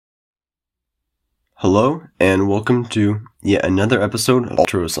Hello, and welcome to yet another episode of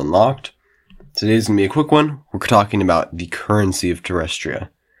Alterros Unlocked. Today's going to be a quick one. We're talking about the currency of Terrestria.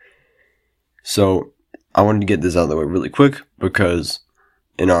 So, I wanted to get this out of the way really quick because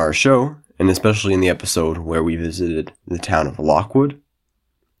in our show, and especially in the episode where we visited the town of Lockwood,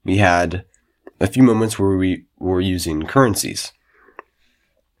 we had a few moments where we were using currencies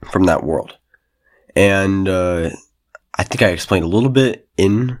from that world. And I think I explained a little bit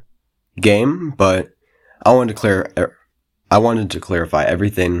in game, but I wanted to clarify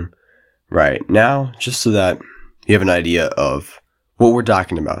everything right now, just so that you have an idea of what we're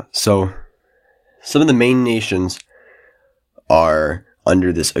talking about. So, some of the main nations are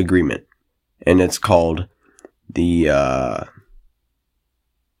under this agreement, and it's called the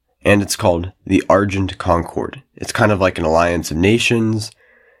Argent Concord. It's kind of like an alliance of nations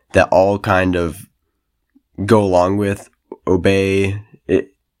that all kind of go along with, obey it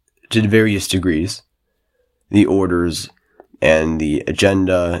to various degrees, the orders and the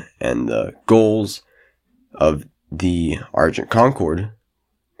agenda and the goals of the Argent Concord,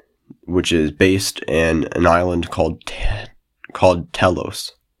 which is based in an island called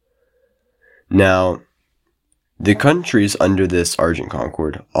Telos. Now, the countries under this Argent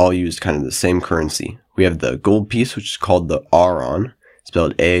Concord all use kind of the same currency. We have the gold piece, which is called the Auron,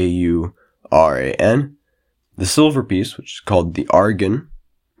 spelled A-U-R-A-N. The silver piece, which is called the Argon.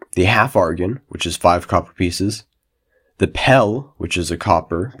 The half Argon, which is 5 copper pieces. The Pell, which is a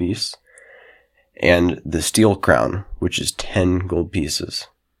copper piece. And the Steel Crown, which is 10 gold pieces.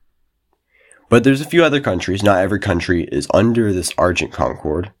 But there's a few other countries. Not every country is under this Argent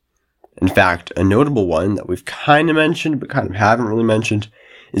Concord. In fact, a notable one that we've kind of mentioned, but kind of haven't really mentioned,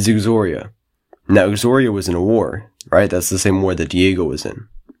 is Ixoria. Now, Ixoria was in a war, right? That's the same war that Diego was in.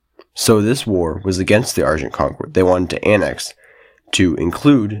 So this war was against the Argent Concord. They wanted to annex, to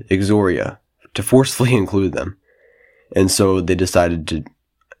include Ixoria, to forcefully include them. And so they decided to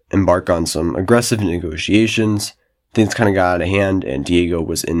embark on some aggressive negotiations. Things kind of got out of hand, and Diego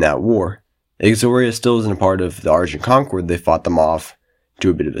was in that war. Ixoria still isn't a part of the Argent Concord. They fought them off to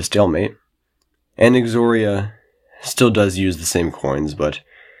a bit of a stalemate. And Ixoria still does use the same coins, but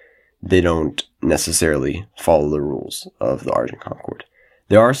they don't necessarily follow the rules of the Argent Concord.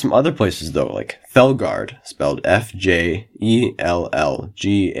 There are some other places, though, like Felgard, spelled F-J-E-L-L-G-A-R-D.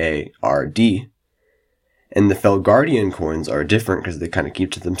 And the Felgardian coins are different because they kind of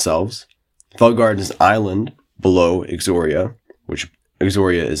keep to themselves. Felgard is an island below Ixoria, which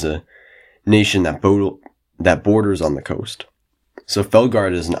Ixoria is a nation that borders on the coast. So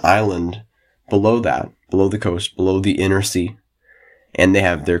Felgard is an island below the coast, below the inner sea. And they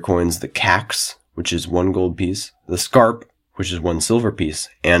have their coins, the Cax, which is 1 gold piece, the Scarp, which is 1 silver piece,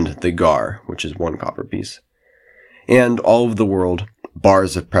 and the Gar, which is 1 copper piece. And all over the world,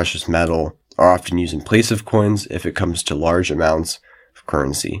 bars of precious metal are often used in place of coins if it comes to large amounts of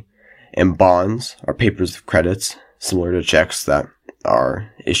currency. And bonds are papers of credits, similar to checks that are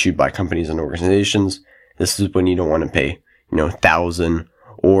issued by companies and organizations. This is when you don't want to pay, 1,000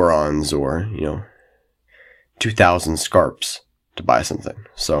 orons or, 2,000 scarps to buy something.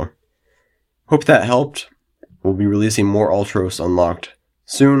 So, hope that helped. We'll be releasing more Alterros Unlocked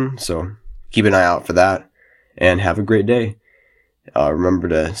soon, so keep an eye out for that, and have a great day. Remember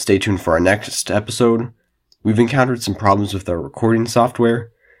to stay tuned for our next episode. We've encountered some problems with our recording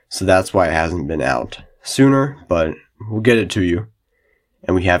software, so that's why it hasn't been out sooner, but we'll get it to you.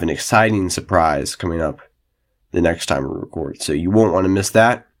 And we have an exciting surprise coming up the next time we record, so you won't want to miss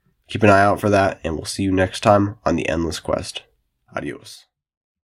that. Keep an eye out for that, and we'll see you next time on the Endless Quest. Adios.